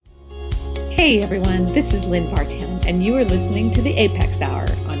Hey everyone, this is Lynn Bartown, and you are listening to the Apex Hour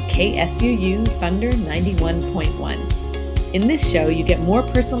on KSUU Thunder 91.1. In this show, you get more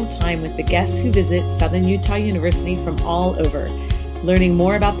personal time with the guests who visit Southern Utah University from all over, learning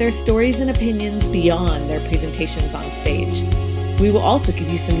more about their stories and opinions beyond their presentations on stage. We will also give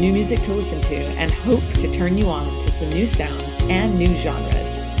you some new music to listen to and hope to turn you on to some new sounds and new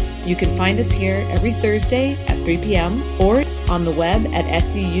genres. You can find us here every Thursday at 3 p.m. or on the web at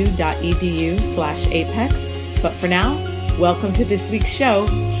suu.edu/apex. But for now, welcome to this week's show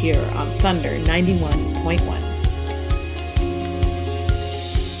here on Thunder 91.1.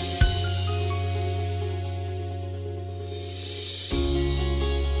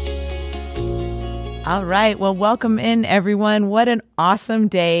 All right. Well, welcome in, everyone. What an awesome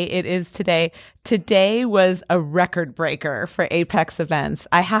day it is today. Today was a record breaker for Apex events.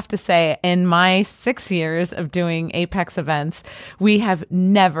 I have to say, in my 6 years of doing Apex events, we have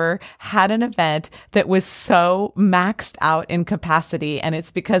never had an event that was so maxed out in capacity. And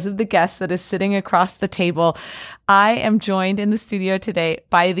it's because of the guest that is sitting across the table. I am joined in the studio today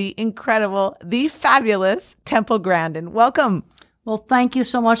by the incredible, the fabulous Temple Grandin. Welcome. Well, thank you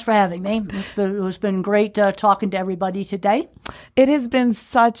so much for having me. It's been great talking to everybody today. It has been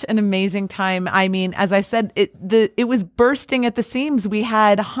such an amazing time. I mean, as I said, it was bursting at the seams. We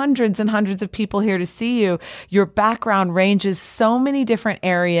had hundreds and hundreds of people here to see you. Your background ranges so many different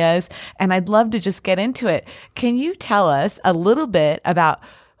areas, and I'd love to just get into it. Can you tell us a little bit about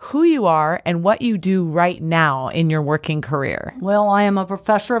who you are and what you do right now in your working career? Well, I am a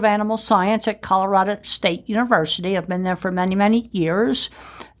professor of animal science at Colorado State University. I've been there for many, many years.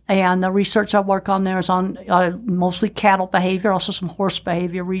 And the research I work on there is on mostly cattle behavior, also some horse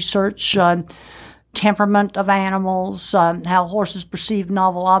behavior research, temperament of animals, how horses perceive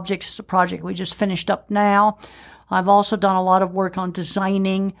novel objects. It's a project we just finished up now. I've also done a lot of work on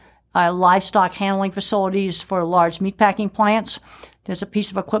designing livestock handling facilities for large meatpacking plants. There's a piece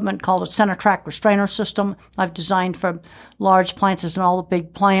of equipment called a center track restrainer system I've designed for large plants and all the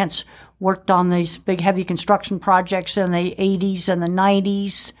big plants. Worked on these big heavy construction projects in the 80s and the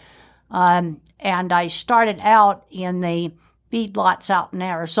 90s. And I started out in the feedlots out in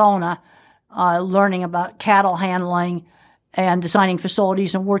Arizona, learning about cattle handling and designing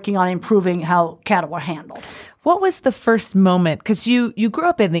facilities and working on improving how cattle were handled. What was the first moment? Because you grew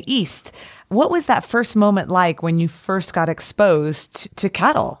up in the East. What was that first moment like when you first got exposed to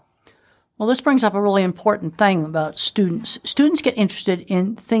cattle? Well, this brings up a really important thing about students. Students get interested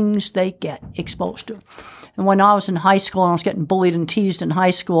in things they get exposed to. And when I was in high school and I was getting bullied and teased in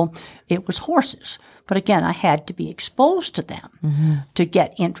high school, it was horses. But again, I had to be exposed to them to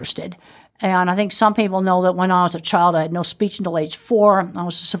get interested. And I think some people know that when I was a child, I had no speech until age 4. I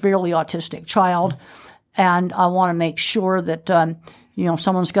was a severely autistic child. And I want to make sure that,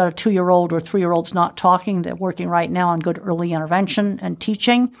 someone's got a 2-year-old or 3-year-old's not talking. They're working right now on good early intervention and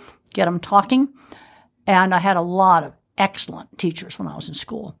teaching, get them talking. And I had a lot of excellent teachers when I was in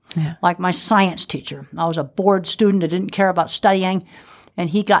school. Yeah. Like my science teacher. I was a bored student that didn't care about studying, and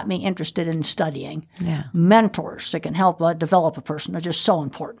he got me interested in studying. Yeah. Mentors that can help develop a person are just so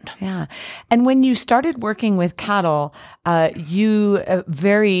important. Yeah. And when you started working with cattle, you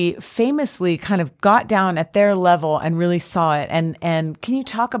very famously kind of got down at their level and really saw it. And can you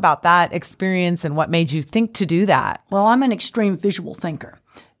talk about that experience and what made you think to do that? Well, I'm an extreme visual thinker.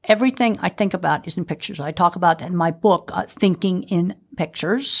 Everything I think about is in pictures. I talk about that in my book, Thinking in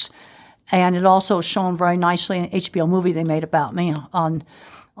Pictures. And it also is shown very nicely in an HBO movie they made about me on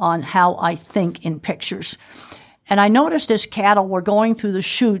how I think in pictures. And I noticed as cattle were going through the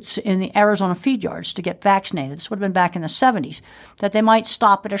chutes in the Arizona feed yards to get vaccinated, this would have been back in the 70s, that they might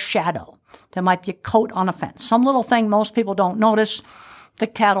stop at a shadow. There might be a coat on a fence. Some little thing most people don't notice, the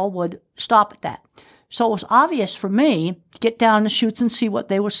cattle would stop at that. So it was obvious for me to get down in the chutes and see what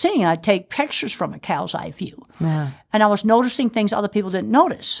they were seeing. I'd take pictures from a cow's eye view. Yeah. And I was noticing things other people didn't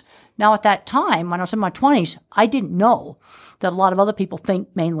notice. Now, at that time, when I was in my 20s, I didn't know that a lot of other people think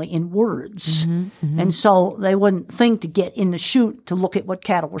mainly in words. And so they wouldn't think to get in the chute to look at what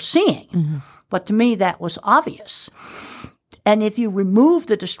cattle were seeing. But to me, that was obvious. And if you remove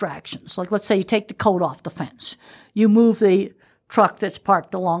the distractions, like let's say you take the coat off the fence, you move the truck that's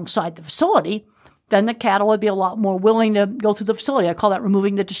parked alongside the facility, then the cattle would be a lot more willing to go through the facility. I call that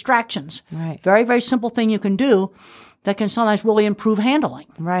removing the distractions. Right. Very, very simple thing you can do that can sometimes really improve handling.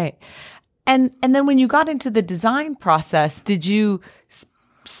 Right. And then when you got into the design process, did you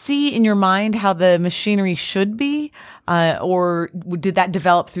see in your mind how the machinery should be? Or did that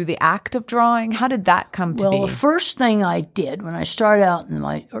develop through the act of drawing? How did that come to be? Well, the first thing I did when I started out in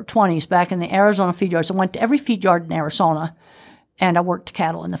my 20s back in the Arizona feed yards, I went to every feed yard in Arizona and I worked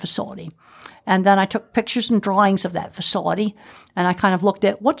cattle in the facility. And then I took pictures and drawings of that facility, and I kind of looked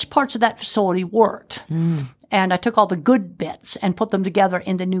at which parts of that facility worked. And I took all the good bits and put them together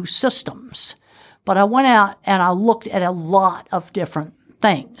into new systems. But I went out and I looked at a lot of different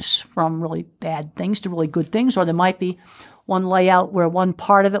things, from really bad things to really good things, or there might be one layout where one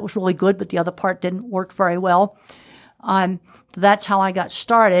part of it was really good, but the other part didn't work very well. That's how I got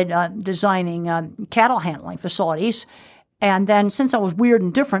started designing cattle handling facilities. And then since I was weird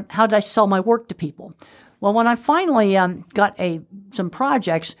and different, how did I sell my work to people? Well, when I finally got some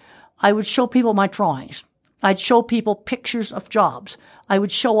projects, I would show people my drawings. I'd show people pictures of jobs. I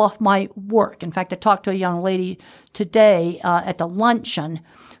would show off my work. In fact, I talked to a young lady today at the luncheon,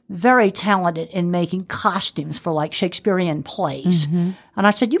 very talented in making costumes for like Shakespearean plays. And I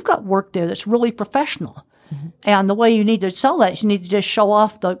said, you've got work there that's really professional. And the way you need to sell that is you need to just show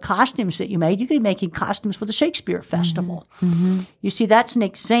off the costumes that you made. You could be making costumes for the Shakespeare Festival. You see, that's an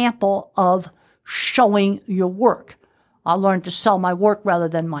example of showing your work. I learned to sell my work rather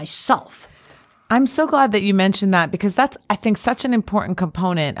than myself. I'm so glad that you mentioned that, because that's, I think, such an important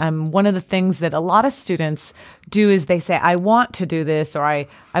component. One of the things that a lot of students do is they say, I want to do this, or I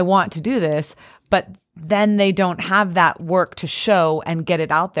want to do this, but then they don't have that work to show and get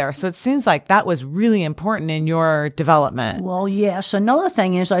it out there. So it seems like that was really important in your development. Well, yes. Another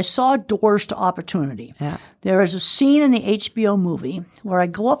thing is I saw doors to opportunity. Yeah. There is a scene in the HBO movie where I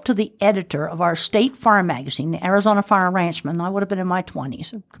go up to the editor of our state farm magazine, the Arizona Farm Ranchman. I would have been in my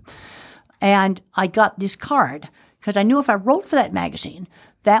 20s. And I got this card because I knew if I wrote for that magazine,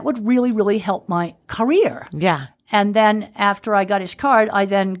 that would really, really help my career. Yeah. And then after I got his card, I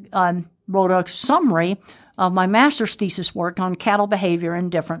then wrote a summary of my master's thesis work on cattle behavior in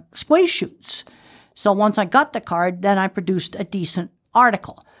different squeeze chutes. So once I got the card, then I produced a decent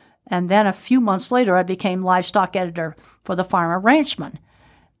article. And then a few months later, I became livestock editor for the Farmer Ranchman.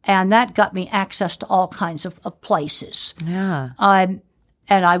 And that got me access to all kinds of places. Yeah.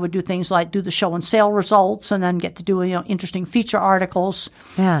 And I would do things like do the show and sale results and then get to do, interesting feature articles.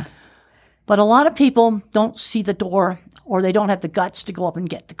 Yeah. But a lot of people don't see the door, or they don't have the guts to go up and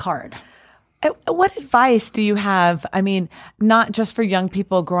get the card. What advice do you have? I mean, not just for young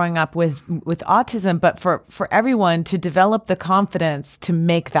people growing up with autism, but for everyone to develop the confidence to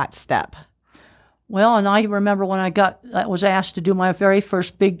make that step. Well, and I remember when I was asked to do my very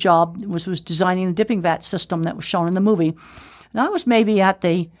first big job was designing the dipping vat system that was shown in the movie. And I was maybe at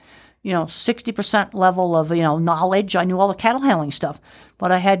the, 60% level of, knowledge. I knew all the cattle handling stuff,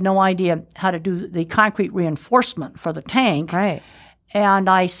 but I had no idea how to do the concrete reinforcement for the tank. Right. And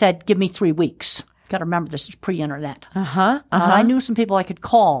I said, give me 3 weeks. Got to remember, this is pre-internet. I knew some people I could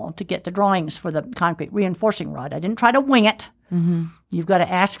call to get the drawings for the concrete reinforcing rod. I didn't try to wing it. You've got to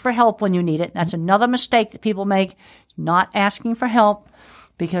ask for help when you need it. That's another mistake that people make, not asking for help,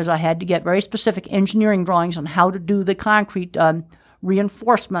 because I had to get very specific engineering drawings on how to do the concrete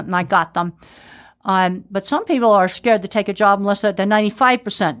reinforcement, and I got them. But some people are scared to take a job unless they're at the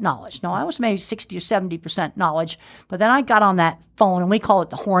 95% knowledge. No, I was maybe 60 or 70% knowledge, but then I got on that phone, and we call it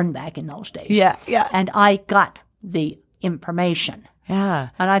the horn back in those days. Yeah. And I got the information. Yeah.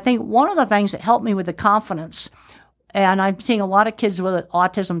 And I think one of the things that helped me with the confidence, and I'm seeing a lot of kids with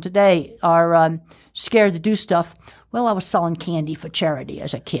autism today are scared to do stuff. Well, I was selling candy for charity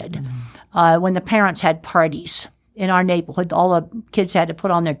as a kid. When the parents had parties in our neighborhood, all the kids had to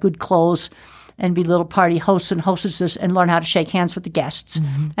put on their good clothes and be little party hosts and hostesses and learn how to shake hands with the guests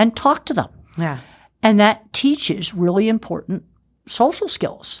and talk to them. Yeah. And that teaches really important social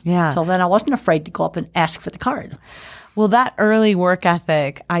skills. Yeah. So then I wasn't afraid to go up and ask for the card. Well, that early work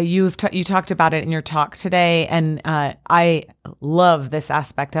ethic, you talked about it in your talk today, and I love this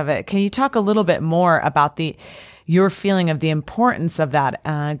aspect of it. Can you talk a little bit more about your feeling of the importance of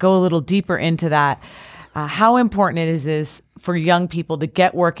that? Go a little deeper into that. How important it is for young people to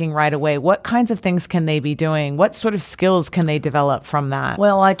get working right away. What kinds of things can they be doing? What sort of skills can they develop from that?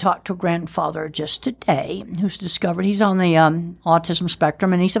 Well, I talked to a grandfather just today who's discovered he's on the autism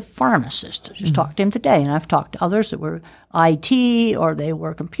spectrum, and he's a pharmacist. I just talked to him today, and I've talked to others that were IT, or they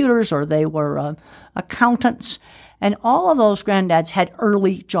were computers, or they were accountants. And all of those granddads had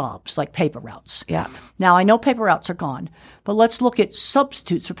early jobs, like paper routes. Yeah. Now, I know paper routes are gone, but let's look at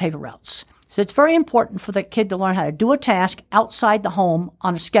substitutes for paper routes. So it's very important for the kid to learn how to do a task outside the home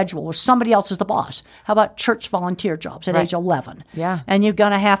on a schedule where somebody else is the boss. How about church volunteer jobs at age 11? Yeah. And you're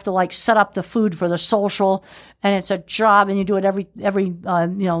going to have to set up the food for the social, and it's a job, and you do it every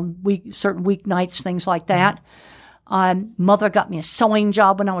week, certain weeknights, things like that. Mother got me a sewing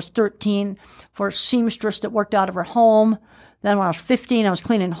job when I was 13 for a seamstress that worked out of her home. Then when I was 15, I was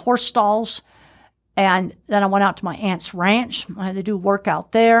cleaning horse stalls. And then I went out to my aunt's ranch. I had to do work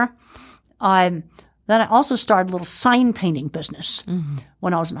out there. Then I also started a little sign painting business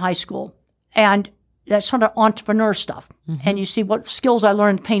when I was in high school. And that's sort of entrepreneur stuff. And you see what skills I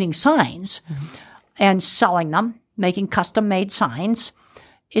learned painting signs and selling them, making custom-made signs,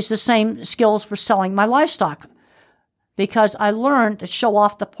 is the same skills for selling my livestock, because I learned to show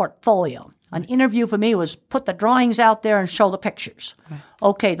off the portfolio. An interview for me was put the drawings out there and show the pictures.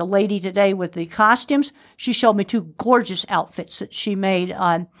 Okay, the lady today with the costumes, she showed me 2 gorgeous outfits that she made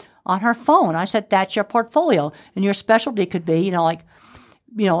on her phone. I said, that's your portfolio. And your specialty could be,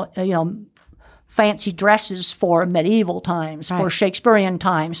 fancy dresses for medieval times, for Shakespearean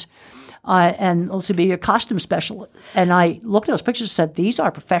times. And those would be your costume specialist. And I looked at those pictures and said, these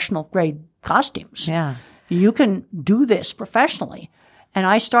are professional grade costumes. Yeah. You can do this professionally. And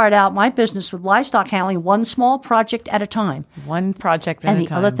I started out my business with livestock handling, one small project at a time. One project at a time. And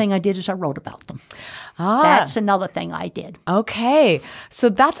the other thing I did is I wrote about them. That's another thing I did. Okay. So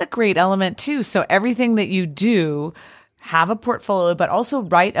that's a great element too. So everything that you do, have a portfolio, but also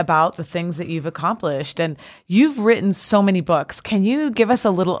write about the things that you've accomplished. And you've written so many books. Can you give us a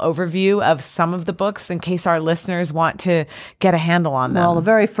little overview of some of the books in case our listeners want to get a handle on them? Well, the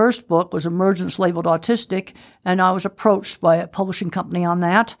very first book was Emergence Labeled Autistic, and I was approached by a publishing company on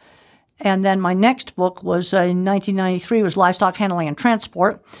that. And then my next book was in 1993 was Livestock Handling and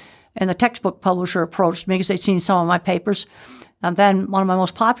Transport. And the textbook publisher approached me because they'd seen some of my papers. And then one of my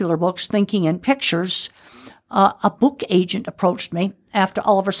most popular books, Thinking in Pictures, a book agent approached me after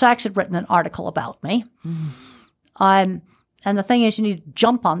Oliver Sacks had written an article about me. And the thing is, you need to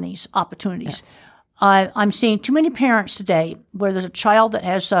jump on these opportunities. I'm seeing too many parents today where there's a child that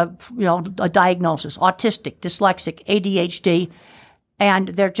has a diagnosis, autistic, dyslexic, ADHD, and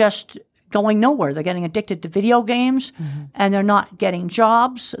they're just going nowhere. They're getting addicted to video games, and they're not getting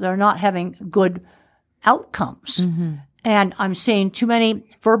jobs. They're not having good outcomes. And I'm seeing too many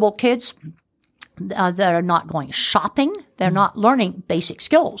verbal kids that are not going shopping. They're not learning basic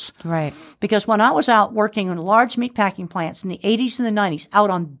skills. Right. Because when I was out working in large meatpacking plants in the 80s and the 90s,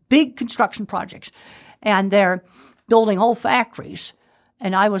 out on big construction projects, and they're building whole factories,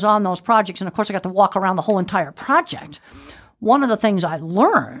 and I was on those projects, and of course I got to walk around the whole entire project. One of the things I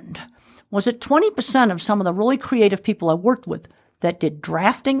learned was that 20% of some of the really creative people I worked with that did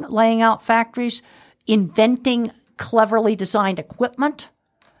drafting, laying out factories, inventing cleverly designed equipment,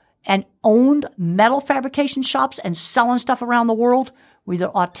 and owned metal fabrication shops and selling stuff around the world were either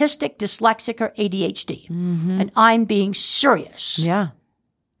autistic, dyslexic, or ADHD. And I'm being serious. Yeah.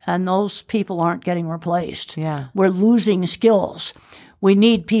 And those people aren't getting replaced. Yeah. We're losing skills. We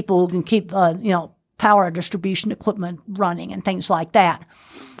need people who can keep, power distribution equipment running and things like that.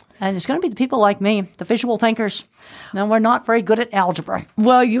 And it's going to be the people like me, the visual thinkers. And we're not very good at algebra.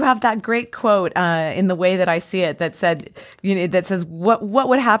 Well, you have that great quote in the way that I see it that said, that says, what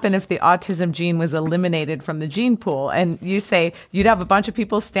would happen if the autism gene was eliminated from the gene pool? And you say you'd have a bunch of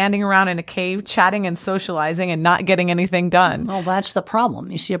people standing around in a cave chatting and socializing and not getting anything done. Well, that's the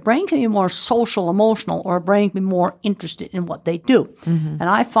problem. You see, a brain can be more social, emotional, or a brain can be more interested in what they do. And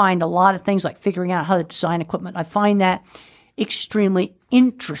I find a lot of things like figuring out how to design equipment, I find that extremely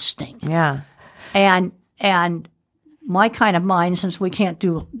interesting. Yeah. And my kind of mind, since we can't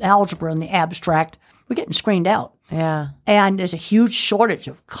do algebra in the abstract, we're getting screened out. Yeah. And there's a huge shortage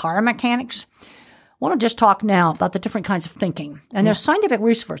of car mechanics. I want to just talk now about the different kinds of thinking. And there's scientific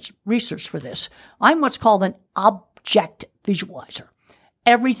research for this. I'm what's called an object visualizer.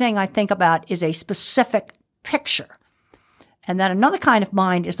 Everything I think about is a specific picture. And then another kind of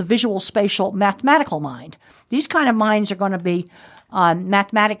mind is the visual, spatial, mathematical mind. These kind of minds are going to be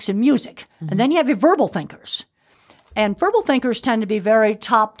mathematics and music. And then you have your verbal thinkers. And verbal thinkers tend to be very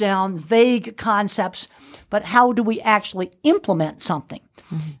top-down, vague concepts, but how do we actually implement something?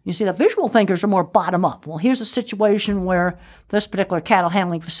 You see, the visual thinkers are more bottom-up. Well, here's a situation where this particular cattle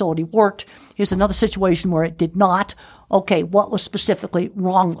handling facility worked. Here's another situation where it did not. Okay, what was specifically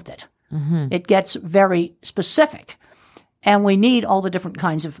wrong with it? It gets very specific. And we need all the different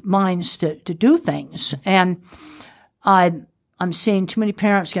kinds of minds to do things. And I'm seeing too many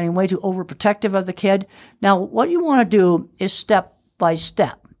parents getting way too overprotective of the kid. Now, what you want to do is step by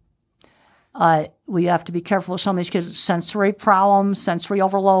step. We have to be careful with some of these kids' sensory problems, sensory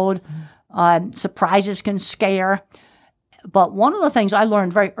overload. Surprises can scare. But one of the things I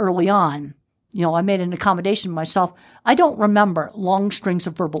learned very early on, I made an accommodation myself. I don't remember long strings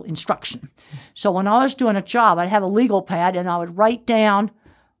of verbal instruction. So when I was doing a job, I'd have a legal pad and I would write down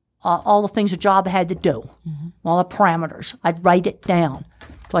all the things a job had to do, all the parameters. I'd write it down.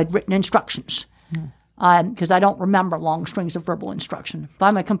 So I'd written instructions because I don't remember long strings of verbal instruction. If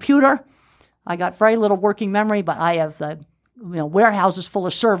I'm a computer, I got very little working memory, but I have warehouses full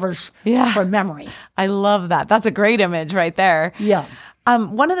of servers for memory. I love that. That's a great image right there. Yeah.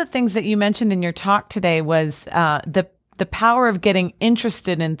 One of the things that you mentioned in your talk today was the power of getting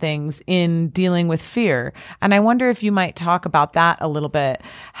interested in things in dealing with fear. And I wonder if you might talk about that a little bit,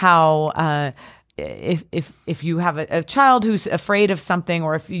 how if you have a child who's afraid of something,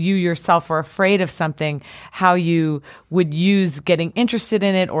 or if you yourself are afraid of something, how you would use getting interested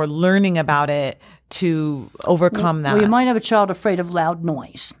in it or learning about it to overcome that. Well, you might have a child afraid of loud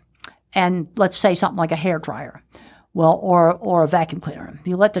noise. And let's say something like a hairdryer, or a vacuum cleaner.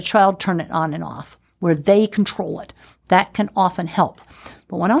 You let the child turn it on and off where they control it. That can often help.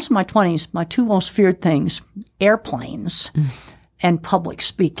 But when I was in my 20s, my two most feared things, airplanes and public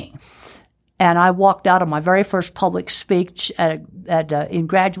speaking. And I walked out of my very first public speech in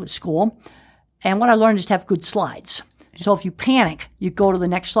graduate school. And what I learned is to have good slides. So if you panic, you go to the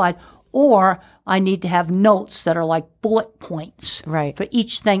next slide. Or I need to have notes that are like bullet points for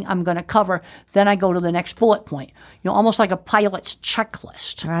each thing I'm going to cover. Then I go to the next bullet point. Almost like a pilot's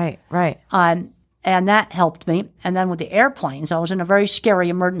checklist. Right. And that helped me. And then with the airplanes, I was in a very scary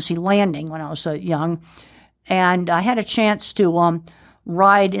emergency landing when I was young. And I had a chance to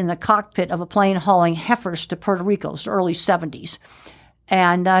ride in the cockpit of a plane hauling heifers to Puerto Rico. It's the early 70s.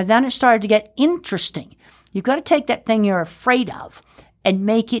 And then it started to get interesting. You've got to take that thing you're afraid of and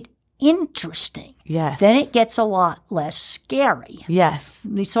make it interesting. Yes. Then it gets a lot less scary. Yes.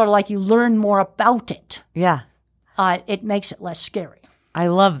 It's sort of like you learn more about it. Yeah. It makes it less scary. I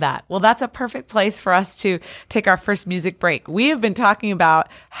love that. Well, that's a perfect place for us to take our first music break. We have been talking about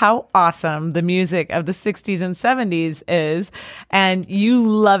how awesome the music of the 60s and 70s is, and you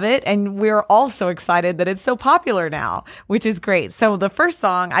love it. And we're also excited that it's so popular now, which is great. So the first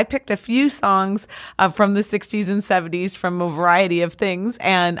song, I picked a few songs from the 60s and 70s from a variety of things.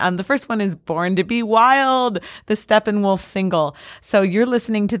 And the first one is Born to Be Wild, the Steppenwolf single. So you're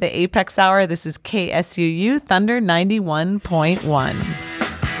listening to the Apex Hour. This is KSUU Thunder 91.1.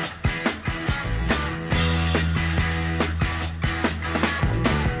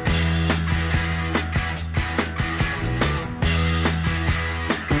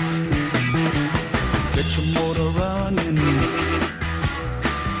 Get your motor running,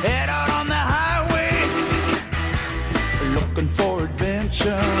 head out on the highway, looking for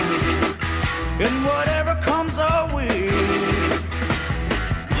adventure, and whatever comes our way.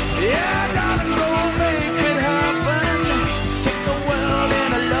 Yeah, gotta go make it happen, take the world in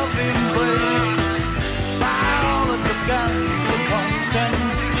a loving embrace, fire all of the guns at once and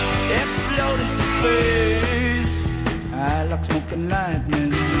explode into space. I like smoking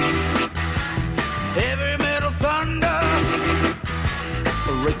lightning, heavy metal thunder,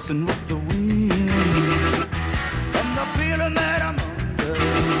 racing with the wind, and the feeling that I'm under.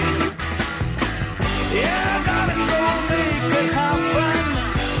 Yeah, I gotta go make it happen,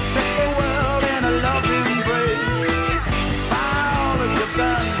 take the world in a loving embrace, fire all of your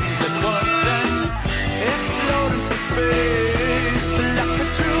guns at once and explode into space. Like a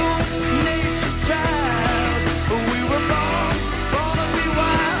true nature's child, we were born to be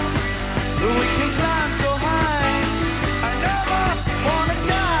wild. We can climb so high, I never wanna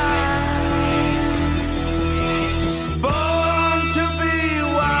die. Born to be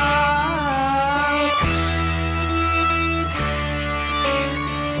wild.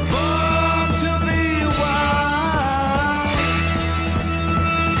 Born to be wild.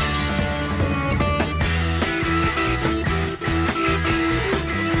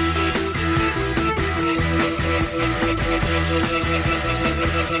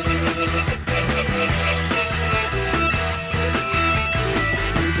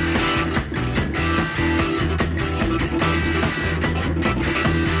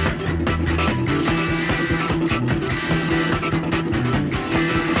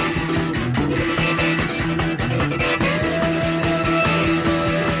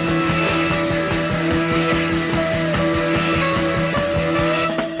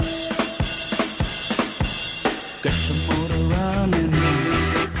 Get your motor running,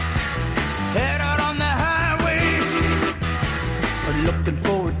 head out on the highway, looking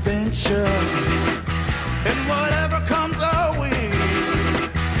for adventure, and whatever comes our way.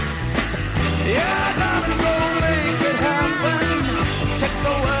 Yeah, gotta go make it happen, take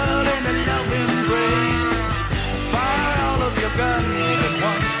the world in a loving embrace, fire all of your guns at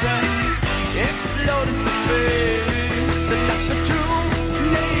once and explode into space. Like the true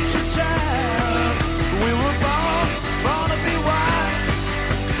nature's child, we were born to be wild.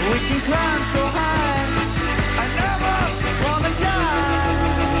 We can climb so high, I never wanna die.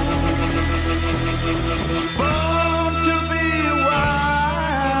 Born to be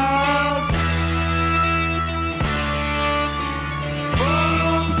wild.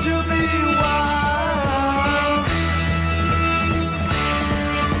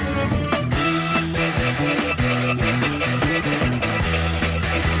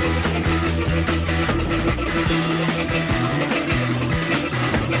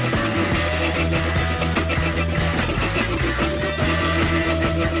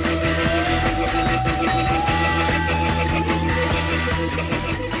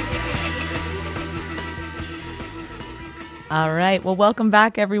 right. Well, welcome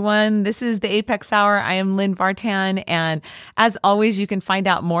back, everyone. This is the Apex Hour. I am Lynn Vartan. And as always, you can find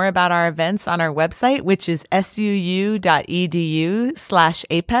out more about our events on our website, which is suu.edu/Apex.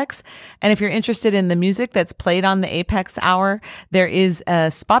 And if you're interested in the music that's played on the Apex Hour, there is a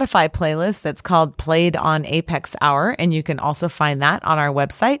Spotify playlist that's called Played on Apex Hour. And you can also find that on our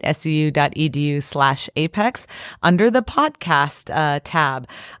website, suu.edu/Apex, under the podcast tab.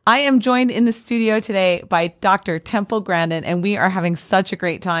 I am joined in the studio today by Dr. Temple Grandin, and we are having such a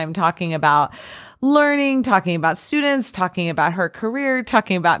great time talking about learning, talking about students, talking about her career,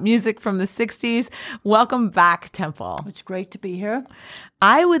 talking about music from the 60s. Welcome back, Temple. It's great to be here.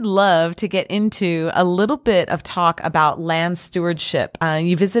 I would love to get into a little bit of talk about land stewardship.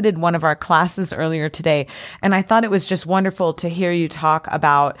 You visited one of our classes earlier today, and I thought it was just wonderful to hear you talk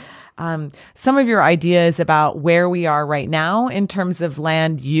about some of your ideas about where we are right now in terms of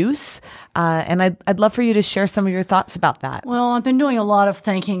land use. And I'd love for you to share some of your thoughts about that. Well, I've been doing a lot of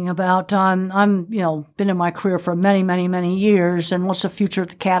thinking about, been in my career for many, many, many years. And what's the future of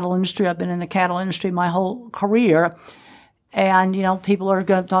the cattle industry? I've been in the cattle industry my whole career. And, people are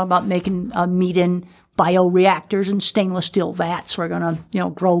going to talk about making meat in bioreactors and stainless steel vats. We're going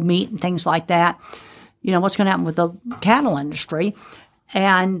to, grow meat and things like that. What's going to happen with the cattle industry?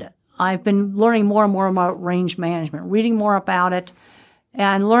 And I've been learning more and more about range management, reading more about it,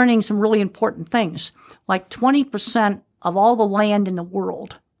 and learning some really important things. Like 20% of all the land in the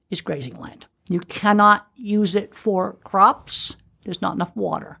world is grazing land. You cannot use it for crops. There's not enough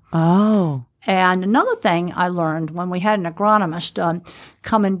water. Oh. And another thing I learned when we had an agronomist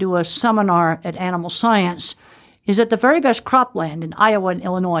come and do a seminar at Animal Science is that the very best cropland in Iowa and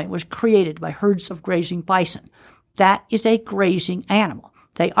Illinois was created by herds of grazing bison. That is a grazing animal.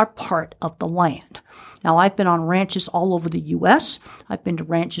 They are part of the land. Now, I've been on ranches all over the U.S. I've been to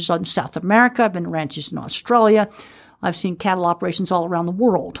ranches in South America. I've been to ranches in Australia. I've seen cattle operations all around the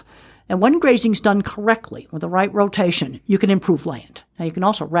world. And when grazing is done correctly, with the right rotation, you can improve land. Now, you can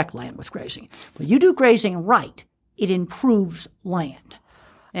also wreck land with grazing. But you do grazing right, it improves land.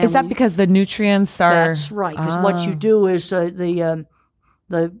 And is that because the nutrients are... That's right, because what you do is the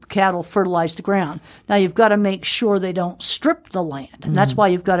cattle fertilize the ground. Now, you've got to make sure they don't strip the land. And that's why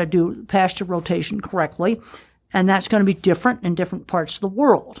you've got to do pasture rotation correctly. And that's going to be different in different parts of the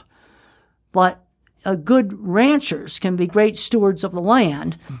world. But good ranchers can be great stewards of the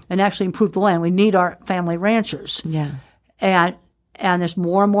land and actually improve the land. We need our family ranchers. Yeah. And there's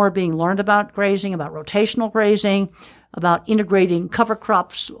more and more being learned about grazing, about rotational grazing, about integrating cover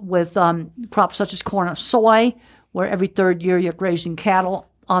crops with crops such as corn or soy, where every third year you're grazing cattle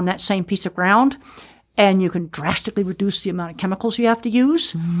on that same piece of ground, and you can drastically reduce the amount of chemicals you have to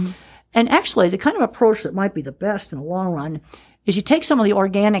use. Mm-hmm. And actually, the kind of approach that might be the best in the long run is you take some of the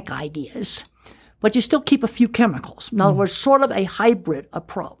organic ideas, but you still keep a few chemicals. In other words, sort of a hybrid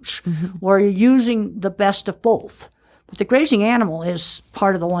approach, where you're using the best of both. But the grazing animal is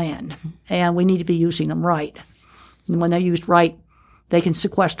part of the land, and we need to be using them right. And when they're used right, they can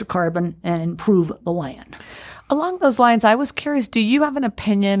sequester carbon and improve the land. Along those lines, I was curious, do you have an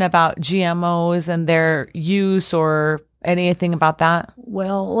opinion about GMOs and their use or anything about that?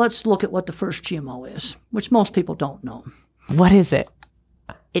 Well, let's look at what the first GMO is, which most people don't know. What is it?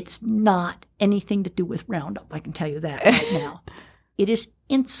 It's not anything to do with Roundup, I can tell you that right now. It is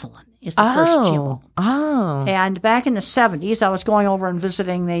insulin, is the first GMO. Oh. And back in the 70s, I was going over and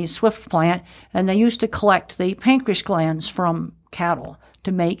visiting the Swift plant, and they used to collect the pancreas glands from cattle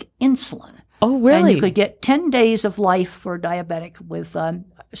to make insulin. Oh, really? And you could get 10 days of life for a diabetic with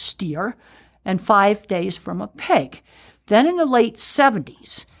steer and 5 days from a pig. Then in the late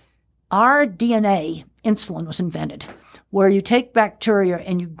 70s, rDNA insulin was invented, where you take bacteria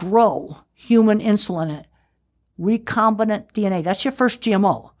and you grow human insulin in it. Recombinant DNA. That's your first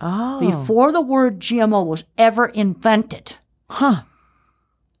GMO. Oh. Before the word GMO was ever invented. Huh.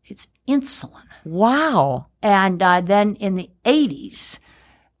 It's insulin. Wow. And then in the 80s,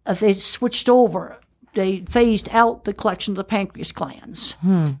 they switched over. They phased out the collection of the pancreas glands.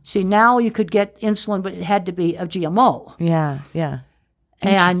 See, now you could get insulin, but it had to be a GMO. Yeah, yeah.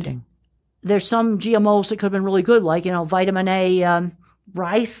 And there's some GMOs that could have been really good, like, vitamin A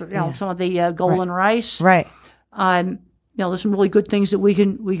rice, some of the golden rice. Right. There's some really good things that we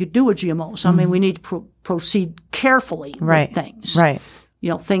could do with GMOs. I mean, we need to proceed carefully with things. Right.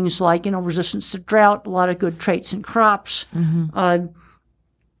 Things like, resistance to drought, a lot of good traits in crops.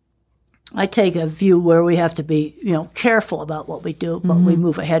 I take a view where we have to be, careful about what we do, but we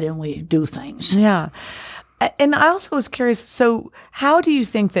move ahead and we do things. Yeah. And I also was curious, so how do you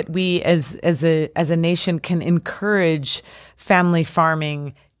think that we as a nation can encourage family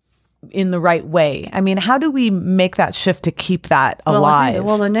farming in the right way? I mean, how do we make that shift to keep that alive?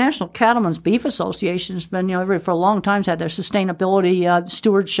 Well, the National Cattlemen's Beef Association has been, for a long time, had their Sustainability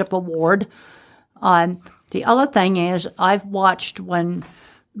Stewardship Award. The other thing is, I've watched when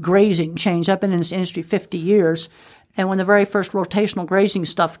grazing changed. I've been in this industry 50 years. And when the very first rotational grazing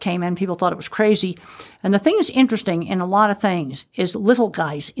stuff came in, people thought it was crazy. And the thing that's interesting in a lot of things is little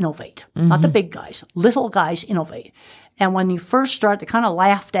guys innovate, not the big guys. Little guys innovate. And when you first start, they kind of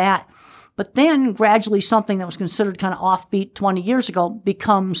laughed at. But then gradually something that was considered kind of offbeat 20 years ago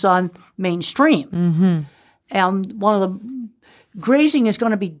becomes mainstream. And one of the grazing is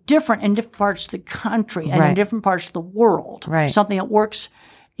going to be different in different parts of the country and in different parts of the world. Something that works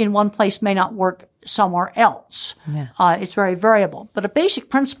in one place may not work somewhere else. It's very variable. But a basic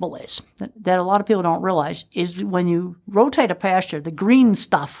principle is that a lot of people don't realize is when you rotate a pasture, the green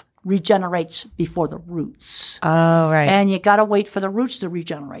stuff regenerates before the roots. Oh, right. And you got to wait for the roots to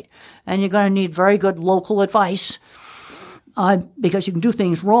regenerate. And you're going to need very good local advice because you can do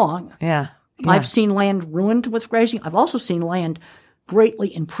things wrong. I've seen land ruined with grazing. I've also seen land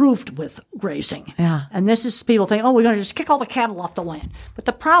greatly improved with grazing. And this is people think, we're going to just kick all the cattle off the land. But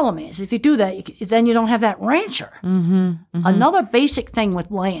the problem is, if you do that, then you don't have that rancher. Another basic thing with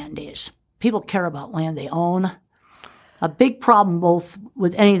land is people care about land they own. A big problem both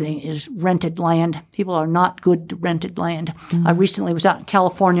with anything is rented land. People are not good to rented land. I recently was out in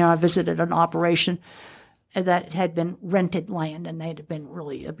California. I visited an operation that had been rented land, and they had been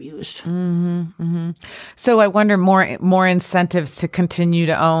really abused. So I wonder more incentives to continue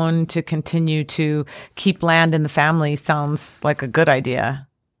to own, to continue to keep land in the family sounds like a good idea.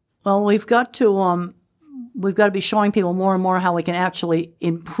 Well, we've got to be showing people more and more how we can actually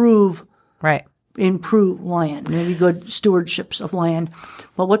improve land, maybe good stewardships of land.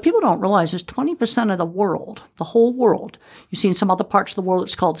 But what people don't realize is 20% of the world, the whole world, you see in some other parts of the world,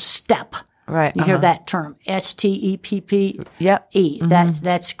 it's called steppe. You hear that term, S-T-E-P-P-E.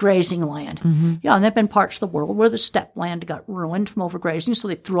 That's grazing land. And there have been parts of the world where the steppe land got ruined from overgrazing, so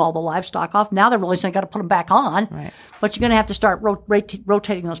they threw all the livestock off. Now they're realizing they got to put them back on. But you're going to have to start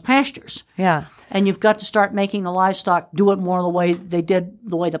rotating those pastures. And you've got to start making the livestock do it more the way they did,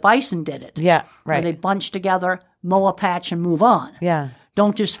 the way the bison did it. Where they bunch together, mow a patch, and move on.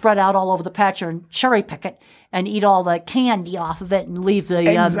 Don't just spread out all over the patch and cherry pick it and eat all the candy off of it and leave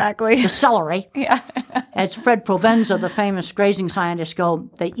the celery. As Fred Provenza, the famous grazing scientist,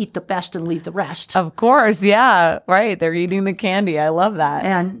 they eat the best and leave the rest. Of course, They're eating the candy. I love that.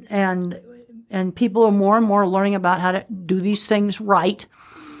 And people are more and more learning about how to do these things right.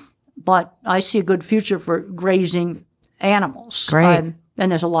 But I see a good future for grazing animals.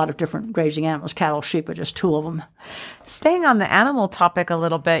 And there's a lot of different grazing animals. Cattle, sheep are just two of them. Staying on the animal topic a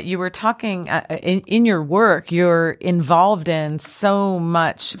little bit, you were talking in your work, you're involved in so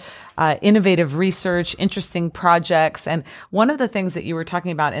much innovative research, interesting projects. And one of the things that you were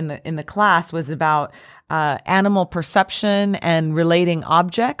talking about in the class was about animal perception and relating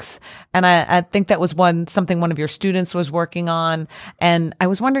objects. And I think that was something one of your students was working on. And I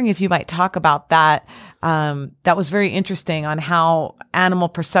was wondering if you might talk about that. That was very interesting on how animal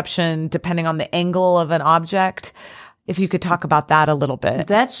perception, depending on the angle of an object, if you could talk about that a little bit.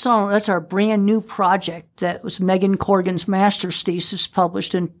 That's our brand new project. That was Megan Corrigan's master's thesis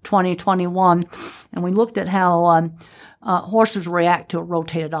published in 2021. And we looked at how horses react to a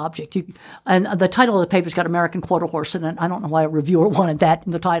rotated object. And the title of the paper's got American Quarter Horse in it. I don't know why a reviewer wanted that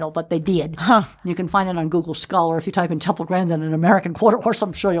in the title, but they did. You can find it on Google Scholar. If you type in Temple Grandin and American Quarter Horse,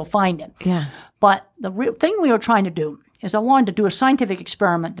 I'm sure you'll find it. But the real thing we were trying to do is I wanted to do a scientific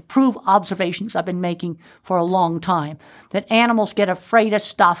experiment to prove observations I've been making for a long time, that animals get afraid of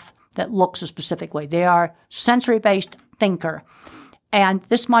stuff that looks a specific way. They are sensory-based thinker. And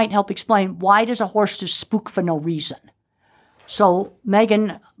this might help explain, why does a horse just spook for no reason? So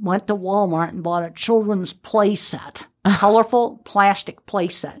Megan went to Walmart and bought a children's play set, colorful plastic play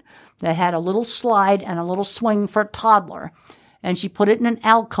set that had a little slide and a little swing for a toddler. And she put it in an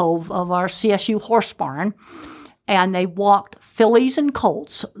alcove of our CSU horse barn. And they walked fillies and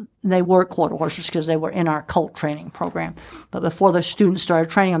colts. They were quarter horses because they were in our colt training program. But before the students started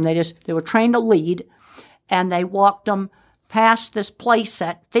training them, they were trained to lead. And they walked them past this play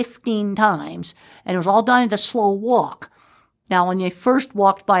set 15 times. And it was all done in a slow walk. Now, when they first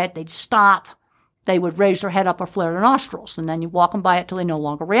walked by it, they'd stop. They would raise their head up or flare their nostrils. And then you walk them by it till they no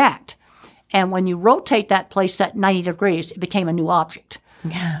longer react. And when you rotate that play set 90 degrees, it became a new object.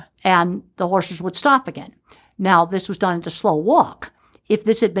 And the horses would stop again. Now, this was done at a slow walk. If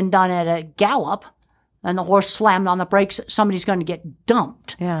this had been done at a gallop, and the horse slammed on the brakes, somebody's going to get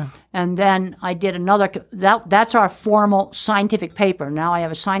dumped. Yeah. And then I did another, that's our formal scientific paper. Now I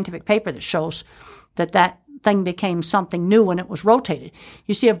have a scientific paper that shows that thing became something new when it was rotated.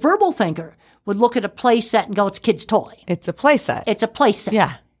 You see, a verbal thinker would look at a play set and go, it's a kid's toy. It's a play set. It's a play set.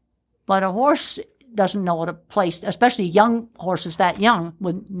 Yeah. But a horse doesn't know what a place, especially young horses that young,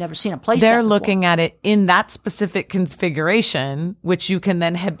 would never seen a place. They're looking at it in that specific configuration, which you can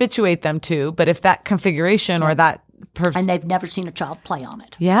then habituate them to. But if that configuration or that and they've never seen a child play on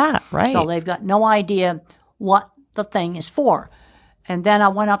it. Yeah, right. So they've got no idea what the thing is for. And then I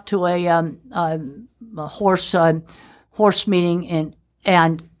went up to a horse meeting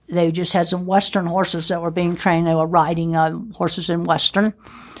and they just had some Western horses that were being trained. They were riding horses in Western.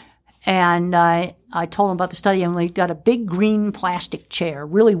 And I told them about the study, and we got a big green plastic chair,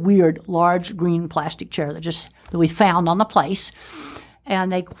 really weird, large green plastic chair that we found on the place.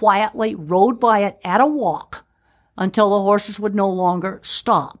 And they quietly rode by it at a walk until the horses would no longer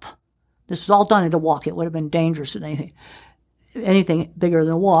stop. This was all done at a walk. It would have been dangerous at anything bigger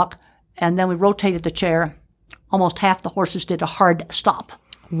than a walk. And then we rotated the chair. Almost half the horses did a hard stop.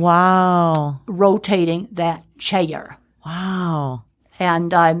 Wow. Rotating that chair. Wow.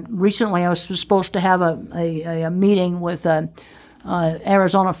 And recently I was supposed to have a meeting with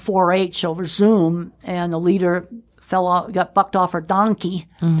Arizona 4-H over Zoom, and the leader got bucked off her donkey.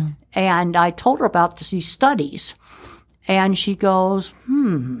 Mm-hmm. And I told her about these studies. And she goes,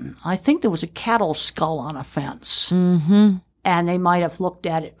 I think there was a cattle skull on a fence. Mm-hmm. And they might have looked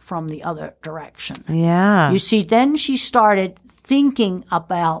at it from the other direction. Yeah. You see, then she started thinking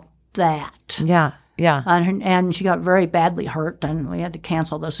about that. Yeah. Yeah. And she got very badly hurt, and we had to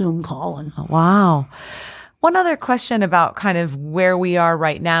cancel the Zoom call. And wow. One other question about kind of where we are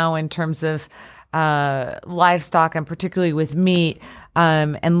right now in terms of livestock, and particularly with meat,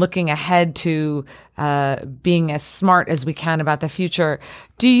 and looking ahead to being as smart as we can about the future.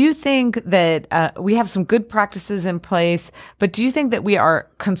 Do you think that we have some good practices in place, but do you think that we are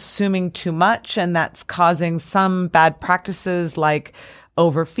consuming too much and that's causing some bad practices like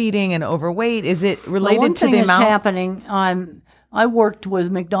overfeeding and overweight? Is it related to the amount? One thing that's happening, I worked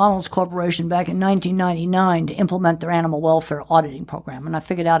with McDonald's Corporation back in 1999 to implement their animal welfare auditing program, and I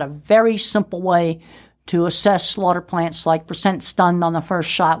figured out a very simple way to assess slaughter plants, like percent stunned on the first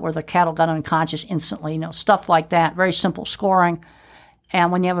shot where the cattle got unconscious instantly, stuff like that. Very simple scoring.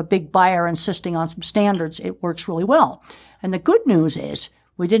 And when you have a big buyer insisting on some standards, it works really well. And the good news is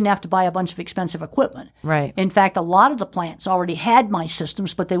we didn't have to buy a bunch of expensive equipment. Right. In fact, a lot of the plants already had my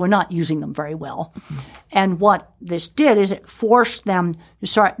systems, but they were not using them very well. Mm-hmm. And what this did is it forced them to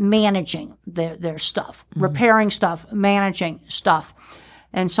start managing their stuff, repairing stuff, managing stuff.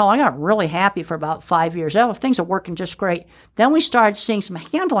 And so I got really happy for about 5 years. Things are working just great. Then we started seeing some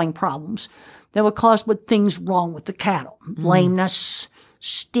handling problems that were caused with things wrong with the cattle. Lameness,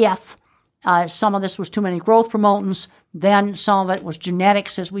 stiff. Some of this was too many growth promotants. Then some of it was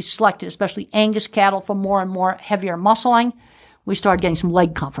genetics as we selected, especially Angus cattle, for more and more heavier muscling. We started getting some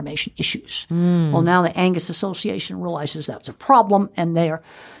leg conformation issues. Well, now the Angus Association realizes that's a problem, and they're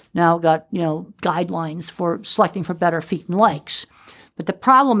now got, guidelines for selecting for better feet and legs. But the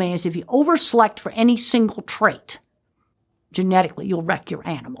problem is if you over-select for any single trait, genetically, you'll wreck your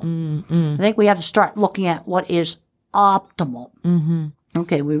animal. I think we have to start looking at what is optimal. Mm-hmm.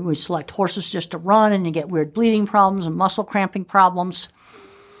 Okay, we select horses just to run, and you get weird bleeding problems and muscle cramping problems.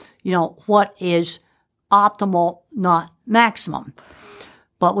 What is optimal, not maximum.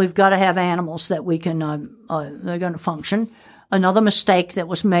 But we've got to have animals that we can, they're going to function. Another mistake that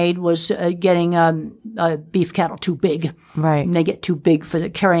was made was getting beef cattle too big. Right. And they get too big for the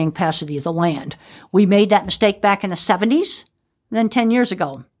carrying capacity of the land. We made that mistake back in the 70s. Then 10 years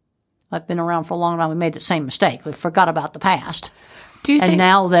ago, I've been around for a long time, we made the same mistake. We forgot about the past. Do you think? And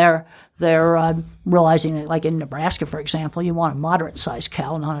now they're realizing that, like in Nebraska, for example, you want a moderate-sized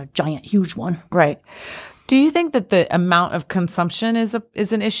cow, not a giant, huge one. Right. Do you think that the amount of consumption is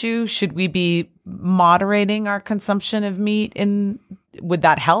an issue? Should we be moderating our consumption of meat? Would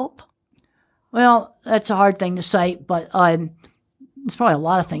that help? Well, that's a hard thing to say, but there's probably a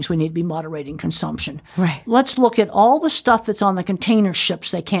lot of things we need to be moderating consumption. Right. Let's look at all the stuff that's on the container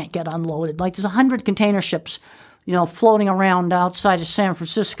ships they can't get unloaded. Like there's 100 container ships, floating around outside of San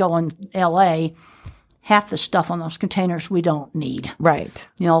Francisco and L.A., half the stuff on those containers we don't need. Right.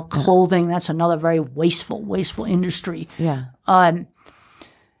 Clothing, that's another very wasteful industry. Yeah. And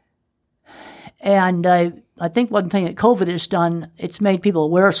I think one thing that COVID has done, it's made people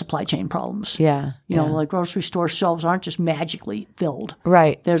aware of supply chain problems. Yeah. Like grocery store shelves aren't just magically filled.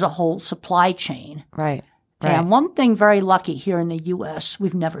 Right. There's a whole supply chain. Right. And one thing very lucky here in the U.S.,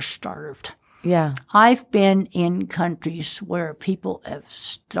 we've never starved. Yeah. I've been in countries where people have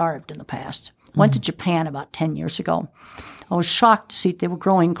starved in the past. Went to Japan about 10 years ago. I was shocked to see they were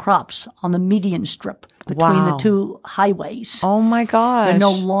growing crops on the median strip between the Wow. two highways. Oh my gosh. There are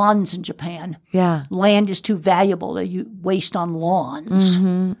no lawns in Japan. Yeah. Land is too valuable that you waste on lawns.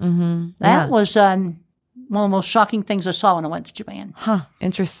 Yeah. That was one of the most shocking things I saw when I went to Japan. Huh.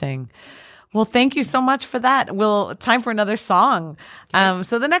 Interesting. Well, thank you so much for that. Time for another song.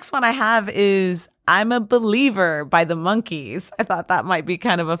 So the next one I have is I'm a Believer by the Monkees. I thought that might be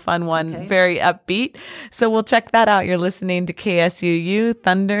kind of a fun one, Okay. very upbeat. So we'll check that out. You're listening to KSUU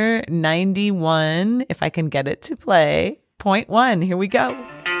Thunder 91, if I can get it to play. Point 1. Here we go.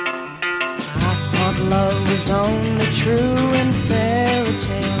 I thought love was only true in fairy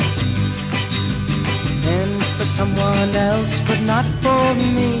tales, and for someone else, but not for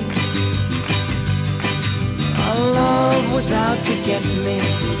me. Our love was out to get me.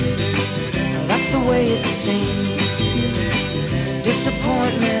 That's the way it seemed.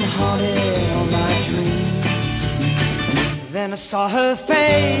 Disappointment haunted all my dreams. Then I saw her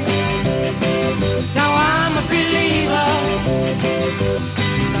face. Now I'm a believer.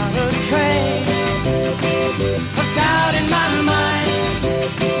 Not a trace of doubt in my mind.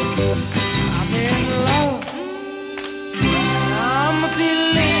 I'm in love. I'm a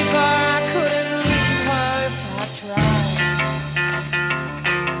believer. I couldn't leave her if I tried.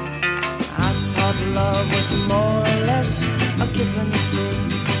 I thought love was more or less a given thing.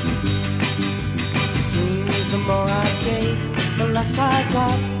 Seems the more I gave, the less I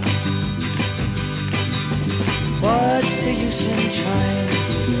got. What's the use in trying?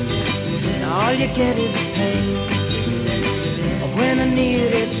 All you get is pain. When I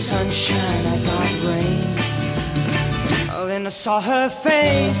needed sunshine, I got rain. Oh, then I saw her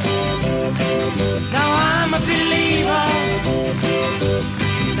face. Now I'm a believer.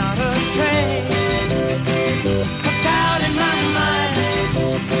 Not a trace of doubt in my mind.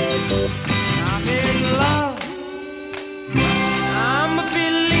 I'm in love. I'm a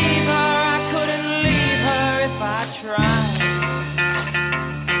believer. I couldn't leave her if I tried.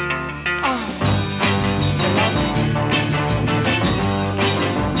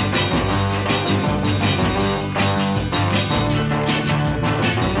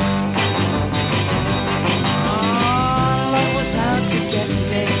 Love was out to get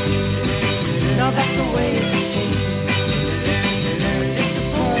me. No, that's the way it seemed.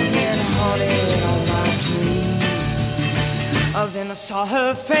 Disappointment haunted all my dreams. Oh, then I saw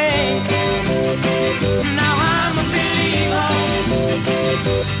her face. Now I'm a believer.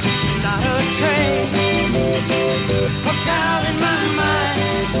 Not a trace of doubt in my mind.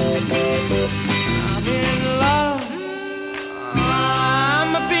 I'm in love.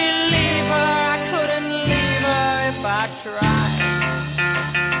 I'm a believer. I couldn't leave her if I tried.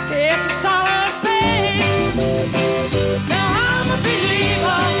 Yes, I saw her face. Now I'm a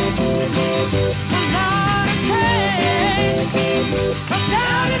believer. Not a trace of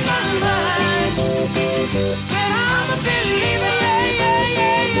doubt in my mind. Said I'm a believer. Yeah, yeah,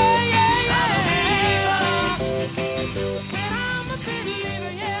 yeah, yeah, yeah, yeah. Said I'm a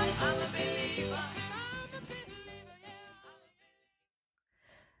believer. Yeah, I'm a believer. I'm a believer. Yeah.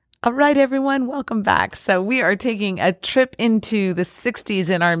 All right, everyone, welcome back. So we are taking a trip into the 60s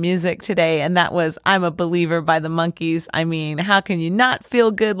in our music today, and that was I'm a Believer by the Monkees. I mean, how can you not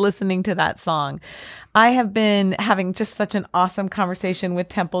feel good listening to that song? I have been having just such an awesome conversation with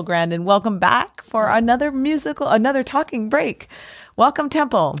Temple Grandin. Welcome back for another talking break. Welcome,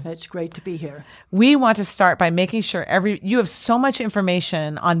 Temple. It's great to be here. We want to start by making sure you have so much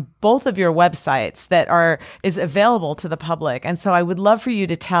information on both of your websites that is available to the public. And so I would love for you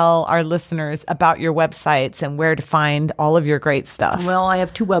to tell our listeners about your websites and where to find all of your great stuff. Well, I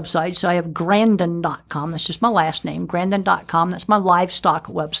have two websites. I have Grandin.com. That's just my last name, Grandin.com. That's my livestock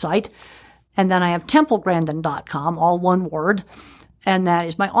website. And then I have TempleGrandin.com, all one word. And that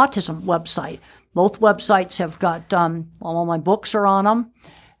is my autism website. Both websites have got, all my books are on them.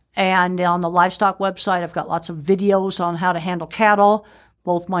 And on the livestock website, I've got lots of videos on how to handle cattle,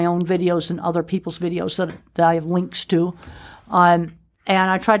 both my own videos and other people's videos that I have links to. And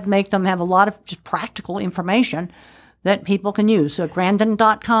I tried to make them have a lot of just practical information that people can use. So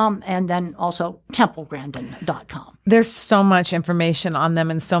Grandin.com and then also TempleGrandin.com. There's so much information on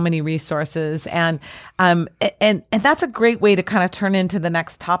them and so many resources. And that's a great way to kind of turn into the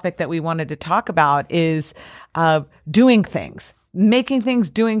next topic that we wanted to talk about is doing things. making things,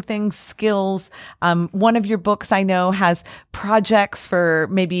 doing things, skills. One of your books I know has projects for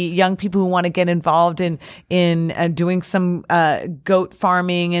maybe young people who want to get involved in doing some goat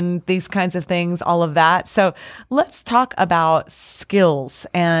farming and these kinds of things, all of that. So let's talk about skills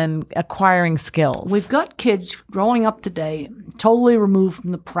and acquiring skills. We've got kids growing up today totally removed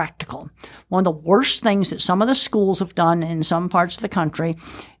from the practical. One of the worst things that some of the schools have done in some parts of the country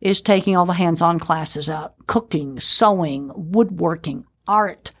is taking all the hands-on classes out. Cooking, sewing, woodworking,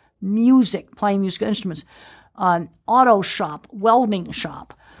 art, music, playing musical instruments, auto shop, welding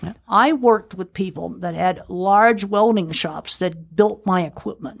shop. Yep. I worked with people that had large welding shops that built my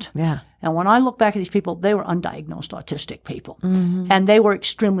equipment. Yeah. And when I look back at these people, they were undiagnosed autistic people. And they were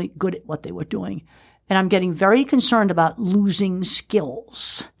extremely good at what they were doing. And I'm getting very concerned about losing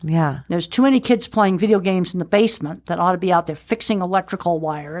skills. Yeah. There's too many kids playing video games in the basement that ought to be out there fixing electrical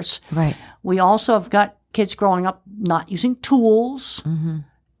wires. Right. We also have got kids growing up not using tools.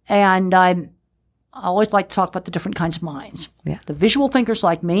 And I always like to talk about the different kinds of minds. Yeah. The visual thinkers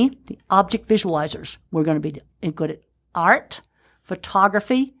like me, the object visualizers, we're going to be good at art,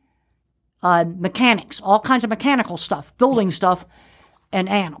 photography, mechanics, all kinds of mechanical stuff, building stuff, and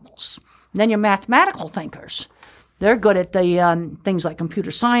animals. And then your mathematical thinkers, they're good at the things like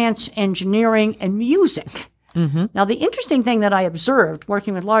computer science, engineering, and music. Now, the interesting thing that I observed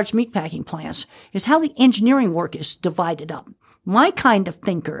working with large meatpacking plants is how the engineering work is divided up. My kind of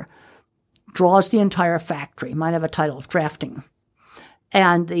thinker draws the entire factory, might have a title of drafting,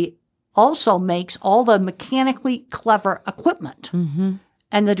 and also makes all the mechanically clever equipment.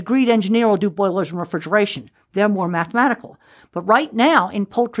 And the degreed engineer will do boilers and refrigeration. They're more mathematical. But right now, in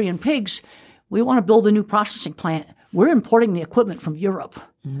poultry and pigs, we want to build a new processing plant. We're importing the equipment from Europe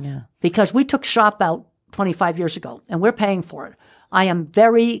because we took shop out 25 years ago, and we're paying for it. I am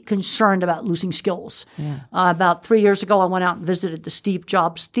very concerned about losing skills. About 3 years ago, I went out and visited the Steve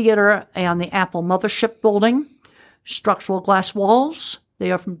Jobs Theater and the Apple Mothership Building. Structural glass walls.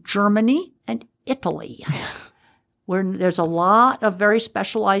 They are from Germany and Italy. Where there's a lot of very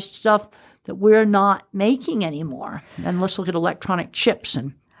specialized stuff that we're not making anymore. And let's look at electronic chips.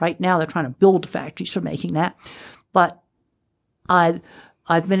 And right now, they're trying to build factories for making that. But I've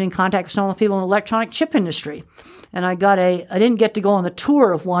been in contact with some of the people in the electronic chip industry. And I didn't get to go on the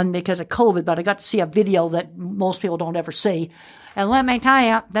tour of one because of COVID, but I got to see a video that most people don't ever see. And let me tell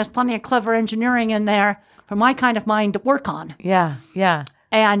you, there's plenty of clever engineering in there for my kind of mind to work on. Yeah.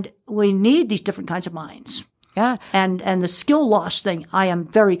 And we need these different kinds of minds. Yeah. And the skill loss thing, I am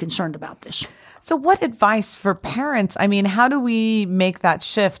very concerned about this. So what advice for parents? I mean, how do we make that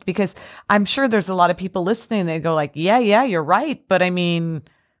shift? Because I'm sure there's a lot of people listening that go like, yeah, you're right. But I mean,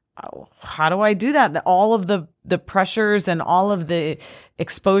 how do I do that? All of the pressures and all of the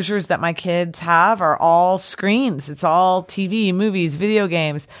exposures that my kids have are all screens. It's all TV, movies, video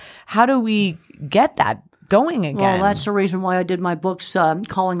games. How do we get that going again? Well, that's the reason why I did my books,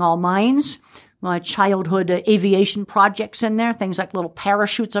 Calling All Minds. My childhood aviation projects in there, things like little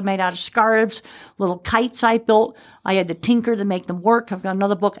parachutes I made out of scarves, little kites I built. I had to tinker to make them work. I've got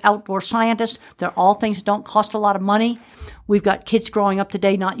another book, Outdoor Scientist. They're all things that don't cost a lot of money. We've got kids growing up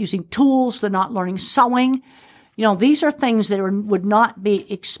today not using tools. They're not learning sewing. These are things that would not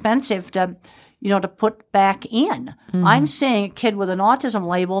be expensive to put back in. I'm seeing a kid with an autism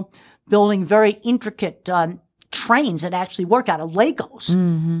label building very intricate trains that actually work out of Legos.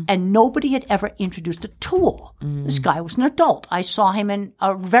 And nobody had ever introduced a tool. This guy was an adult. I saw him in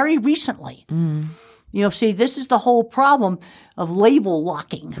very recently. See, this is the whole problem of label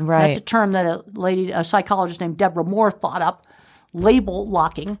locking. Right. That's a term that a psychologist named Deborah Moore thought up, label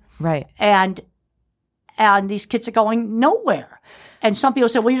locking. Right. And these kids are going nowhere. And some people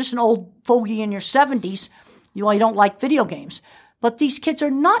say, well, you're just an old fogey in your 70s. You don't like video games. But these kids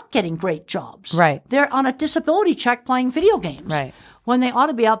are not getting great jobs. Right. They're on a disability check playing video games. Right. When they ought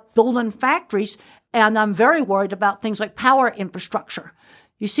to be out building factories. And I'm very worried about things like power infrastructure.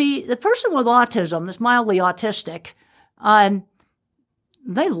 You see, the person with autism, that's mildly autistic,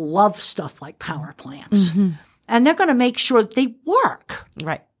 they love stuff like power plants. And they're going to make sure that they work.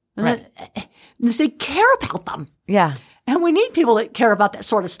 Right. And they care about them. Yeah. And we need people that care about that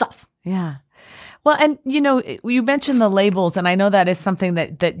sort of stuff. Yeah. Well, and you mentioned the labels, and I know that is something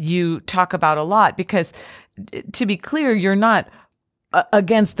that you talk about a lot because, to be clear, you're not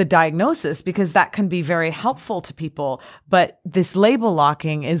against the diagnosis because that can be very helpful to people. But this label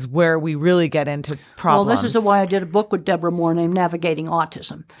locking is where we really get into problems. Well, this is why I did a book with Deborah Moore named Navigating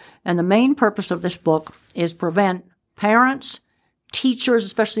Autism. And the main purpose of this book is prevent parents, teachers,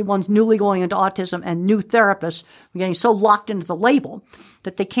 especially ones newly going into autism, and new therapists, are getting so locked into the label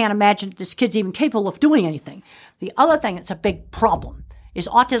that they can't imagine that this kid's even capable of doing anything. The other thing that's a big problem is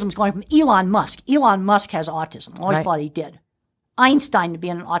autism's going from Elon Musk. Elon Musk has autism. I always thought he did. Einstein to be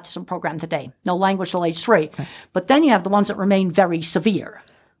in an autism program today. No language till age 3. Right. But then you have the ones that remain very severe.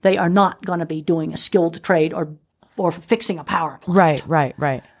 They are not going to be doing a skilled trade or fixing a power plant.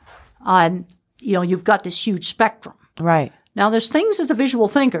 Right. You've got this huge spectrum. Right. Now, there's things as a visual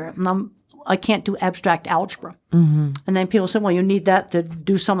thinker, and I can't do abstract algebra. Mm-hmm. And then people say, well, you need that to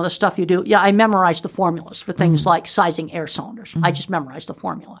do some of the stuff you do. Yeah, I memorized the formulas for things like sizing air cylinders. Mm-hmm. I just memorized the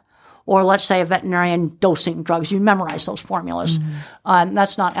formula. Or let's say a veterinarian dosing drugs. You memorize those formulas. Mm-hmm.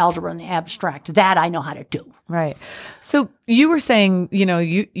 That's not algebra in the abstract. That I know how to do. Right. So you were saying,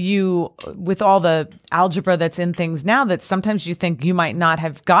 you with all the algebra that's in things now, that sometimes you think you might not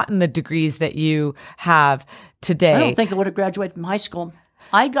have gotten the degrees that you have today. I don't think I would have graduated from high school.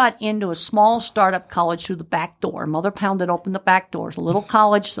 I got into a small startup college through the back door. Mother pounded open the back doors. A little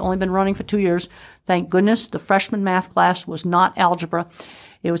college, only been running for 2 years. Thank goodness the freshman math class was not algebra.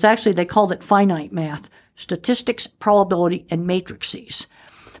 It was actually, they called it finite math, statistics, probability, and matrices.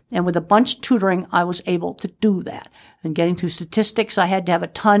 And with a bunch of tutoring, I was able to do that. And getting through statistics, I had to have a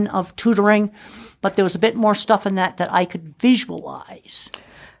ton of tutoring, but there was a bit more stuff in that I could visualize.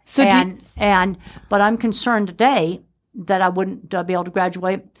 So but I'm concerned today that I wouldn't be able to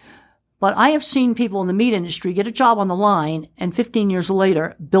graduate. But I have seen people in the meat industry get a job on the line and 15 years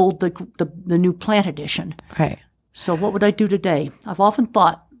later build the new plant addition. Right. So what would I do today? I've often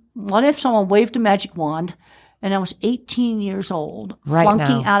thought, what if someone waved a magic wand and I was 18 years old,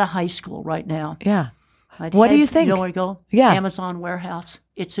 flunking out of high school right now? Yeah. What do you think? You know where I go? Yeah. Amazon warehouse.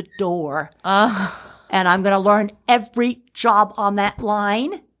 It's a door. And I'm going to learn every job on that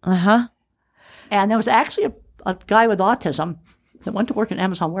line. Uh-huh. And there was actually a guy with autism that went to work in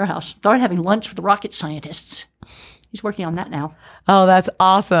Amazon warehouse, started having lunch with the rocket scientists. He's working on that now. Oh, that's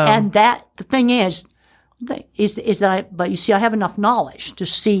awesome. And the thing is that but you see, I have enough knowledge to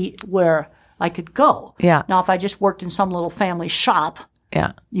see where I could go. Yeah. Now, if I just worked in some little family shop,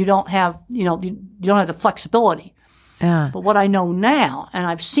 yeah, you don't have the flexibility. Yeah. But what I know now, and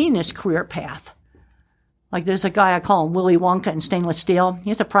I've seen this career path, like there's a guy I call him Willy Wonka in stainless steel. He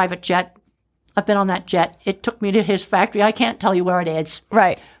has a private jet. I've been on that jet. It took me to his factory. I can't tell you where it is.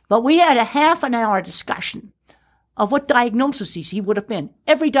 Right. But we had a half an hour discussion of what diagnoses he would have been.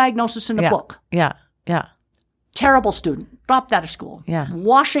 Every diagnosis in the book. Yeah. Terrible student. Dropped out of school. Yeah.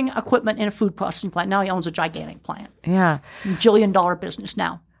 Washing equipment in a food processing plant. Now he owns a gigantic plant. Yeah. $1 billion business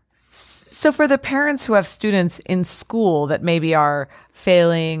now. So for the parents who have students in school that maybe are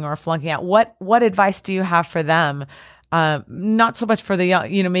failing or flunking out, what advice do you have for them? Not so much for the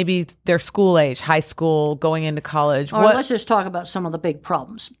young, maybe their school age, high school, going into college. All right, let's just talk about some of the big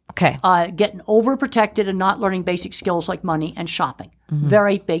problems. Okay. Getting overprotected and not learning basic skills like money and shopping. Mm-hmm.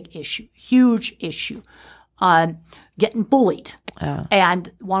 Very big issue. Huge issue. Getting bullied.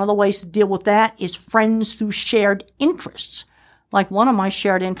 And one of the ways to deal with that is friends through shared interests. Like one of my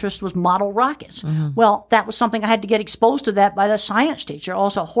shared interests was model rockets. Mm-hmm. Well, that was something I had to get exposed to that by the science teacher.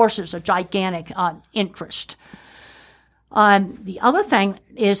 Also, horses, a gigantic interest. The other thing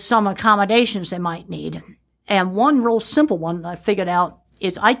is some accommodations they might need. And one real simple one that I figured out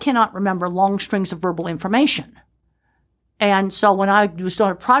is I cannot remember long strings of verbal information. And so when I was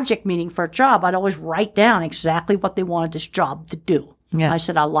doing a project meeting for a job, I'd always write down exactly what they wanted this job to do. Yeah. I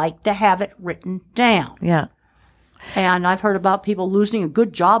said, I like to have it written down. Yeah. And I've heard about people losing a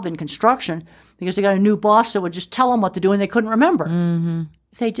good job in construction because they got a new boss that would just tell them what to do and they couldn't remember. Mm-hmm.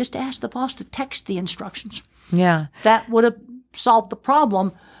 If they just asked the boss to text the instructions. Yeah. That would have solved the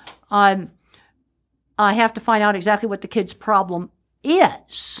problem. I have to find out exactly what the kid's problem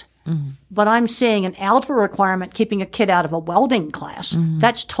is. Mm-hmm. But I'm seeing an algebra requirement keeping a kid out of a welding class. Mm-hmm.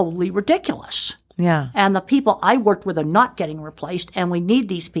 That's totally ridiculous. Yeah. And the people I worked with are not getting replaced, and we need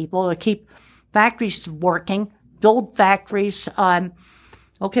these people to keep factories working, build factories.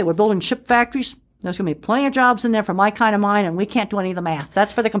 Okay, we're building chip factories. There's going to be plenty of jobs in there for my kind of mind, and we can't do any of the math.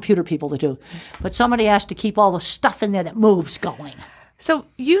 That's for the computer people to do. But somebody has to keep all the stuff in there that moves going. So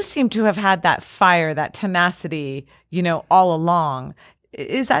you seem to have had that fire, that tenacity, all along.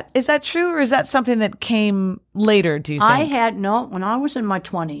 Is that true, or is that something that came later, do you think? When I was in my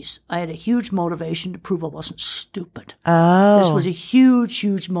 20s, I had a huge motivation to prove I wasn't stupid. Oh. This was a huge,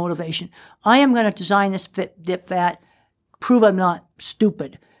 huge motivation. I am going to design this dip vat, prove I'm not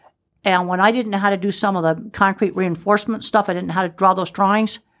stupid. And when I didn't know how to do some of the concrete reinforcement stuff, I didn't know how to draw those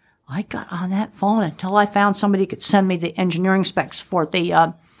drawings, I got on that phone until I found somebody who could send me the engineering specs for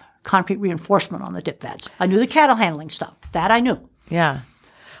the concrete reinforcement on the dip vats. I knew the cattle handling stuff. That I knew. Yeah.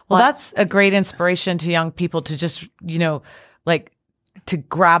 Well, that's a great inspiration to young people to just, like to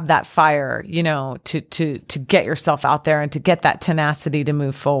grab that fire, to get yourself out there and to get that tenacity to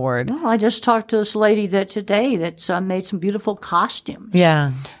move forward. Well, I just talked to this lady today that's made some beautiful costumes.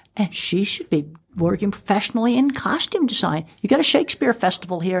 Yeah. And she should be working professionally in costume design. You got a Shakespeare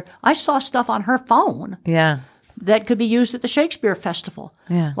Festival here. I saw stuff on her phone Yeah. that could be used at the Shakespeare Festival.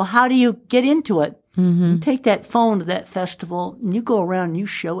 Yeah. Well, how do you get into it? You take that phone to that festival and you go around and you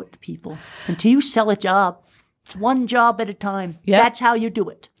show it to people until you sell a job. It's one job at a time. Yep. That's how you do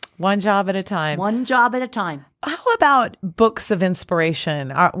it. One job at a time. One job at a time. How about books of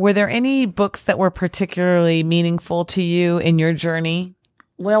inspiration? Were there any books that were particularly meaningful to you in your journey?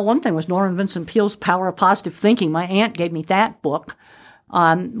 Well, one thing was Norman Vincent Peale's Power of Positive Thinking. My aunt gave me that book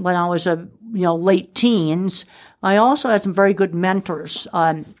when I was late teens. I also had some very good mentors.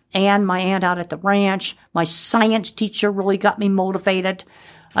 Anne, my aunt out at the ranch, my science teacher really got me motivated.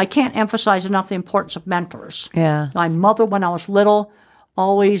 I can't emphasize enough the importance of mentors. Yeah. My mother, when I was little,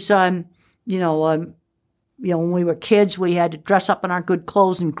 always, when we were kids, we had to dress up in our good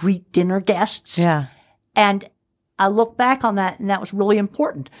clothes and greet dinner guests. Yeah. And I look back on that, and that was really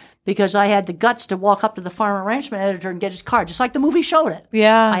important because I had the guts to walk up to the farmer ranchman editor and get his card, just like the movie showed it.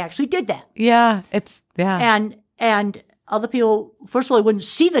 Yeah. I actually did that. Yeah. And other people, first of all, they wouldn't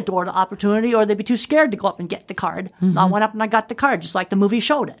see the door to opportunity, or they'd be too scared to go up and get the card. I went up and I got the card, just like the movie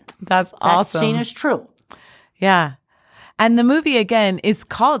showed it. That's That awesome. scene is true. Yeah. And the movie, again, is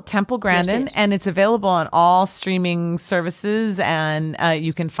called Temple Grandin, Yes, it is. and it's available on all streaming services, and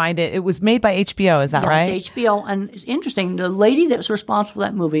you can find it. It was made by HBO, is that right? It's HBO. And it's interesting, the lady that was responsible for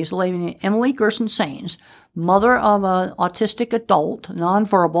that movie is a lady named Emily Gerson Sains, mother of an autistic adult,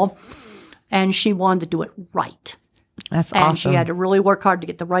 nonverbal, and she wanted to do it right. That's And awesome. she had to really work hard to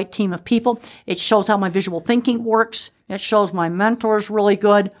get the right team of people. It shows how my visual thinking works. It shows my mentors really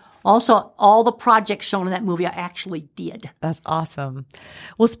good. Also, all the projects shown in that movie I actually did. That's awesome.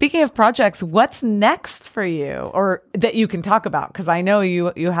 Well, speaking of projects, what's next for you, or that you can talk about? Because I know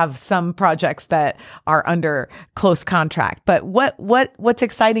you have some projects that are under close contract. But what's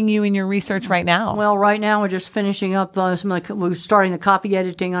exciting you in your research right now? Well, right now we're just finishing up we're starting the copy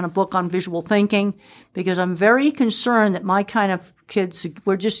editing on a book on visual thinking because I'm very concerned that my kind of kids,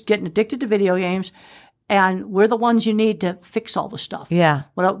 we're just getting addicted to video games. And we're the ones you need to fix all the stuff. Yeah.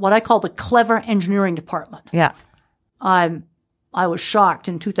 What I call the clever engineering department. Yeah. I was shocked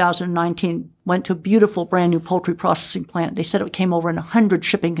in 2019, went to a beautiful brand new poultry processing plant. They said it came over in 100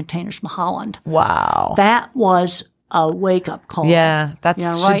 shipping containers from Holland. Wow. That was a wake-up call. Yeah, that's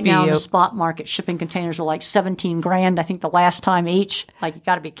right now in the spot market, shipping containers are like $17,000. I think the last time each. Like, you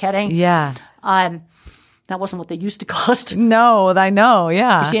got to be kidding. Yeah. That wasn't what they used to cost. No, I know.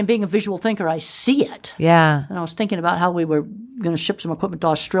 Yeah. You see, and being a visual thinker, I see it. Yeah. And I was thinking about how we were going to ship some equipment to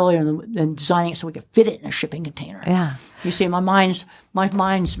Australia and designing it so we could fit it in a shipping container. Yeah. You see, my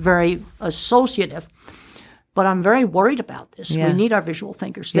mind's very associative, but I'm very worried about this. Yeah. We need our visual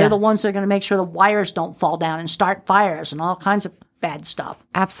thinkers. They're Yeah. the ones that are going to make sure the wires don't fall down and start fires and all kinds of bad stuff.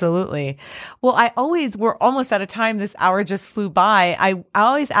 Absolutely. Well, we're almost out of time. This hour just flew by. I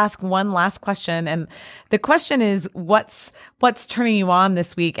always ask one last question. And the question is, what's turning you on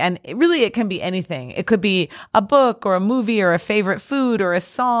this week? And it can be anything. It could be a book or a movie or a favorite food or a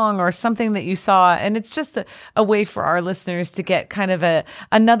song or something that you saw. And it's just a way for our listeners to get kind of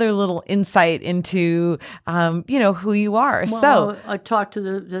another little insight into, who you are. Well, I talked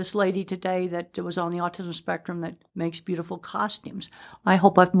to this lady today that was on the autism spectrum that makes beautiful costumes. I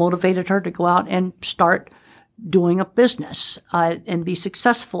hope I've motivated her to go out and start doing a business and be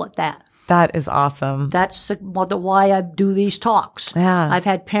successful at that. That is awesome. That's why I do these talks. Yeah. I've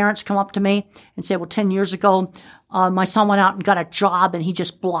had parents come up to me and say, well, 10 years ago, my son went out and got a job and he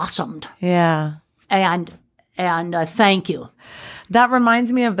just blossomed. Yeah. And thank you. That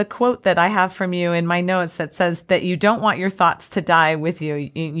reminds me of the quote that I have from you in my notes that says that you don't want your thoughts to die with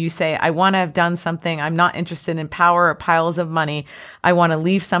you. You say, I want to have done something. I'm not interested in power or piles of money. I want to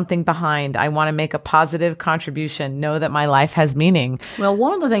leave something behind. I want to make a positive contribution. Know that my life has meaning. Well,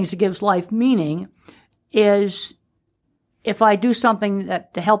 one of the things that gives life meaning is if I do something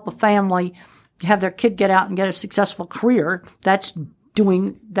to help a family have their kid get out and get a successful career, that's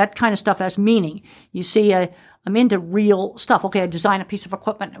doing that kind of stuff has meaning. You see, I'm into real stuff. Okay, I design a piece of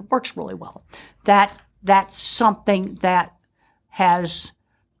equipment and it works really well. That's something that has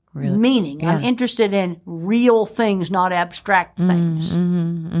meaning. Yeah. I'm interested in real things, not abstract things.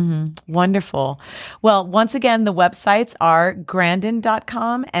 Wonderful. Well, once again, the websites are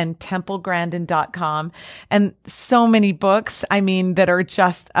grandin.com and templegrandin.com, and so many books, that are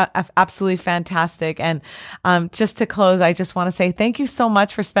just absolutely fantastic. And just to close, I just want to say thank you so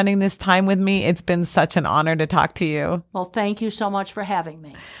much for spending this time with me. It's been such an honor to talk to you. Well, thank you so much for having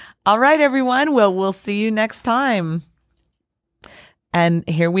me. All right, everyone. Well, we'll see you next time. And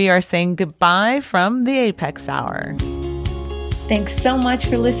here we are saying goodbye from the Apex Hour. Thanks so much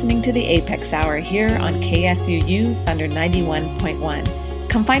for listening to the Apex Hour here on KSUU Thunder 91.1.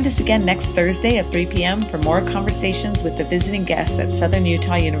 Come find us again next Thursday at 3 p.m. for more conversations with the visiting guests at Southern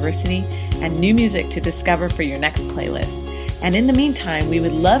Utah University and new music to discover for your next playlist. And in the meantime, we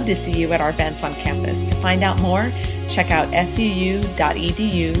would love to see you at our events on campus. To find out more, check out suu.edu/apex.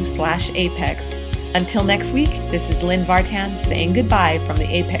 Until next week, this is Lynn Vartan saying goodbye from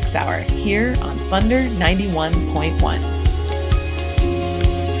the Apex Hour here on Thunder 91.1.